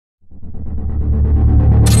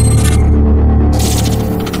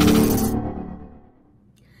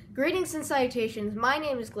Greetings and salutations, my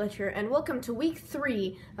name is Glitcher, and welcome to week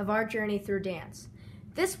 3 of our journey through dance.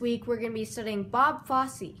 This week we're going to be studying Bob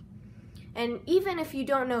Fosse. And even if you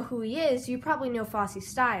don't know who he is, you probably know Fosse's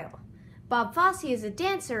style. Bob Fosse is a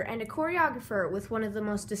dancer and a choreographer with one of the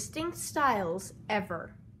most distinct styles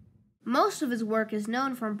ever. Most of his work is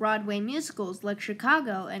known from Broadway musicals like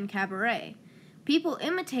Chicago and Cabaret. People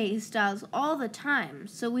imitate his styles all the time,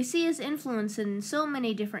 so we see his influence in so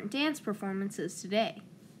many different dance performances today.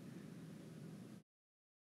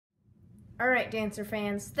 Alright, dancer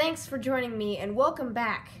fans, thanks for joining me and welcome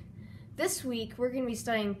back. This week we're going to be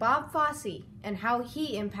studying Bob Fosse and how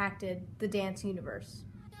he impacted the dance universe.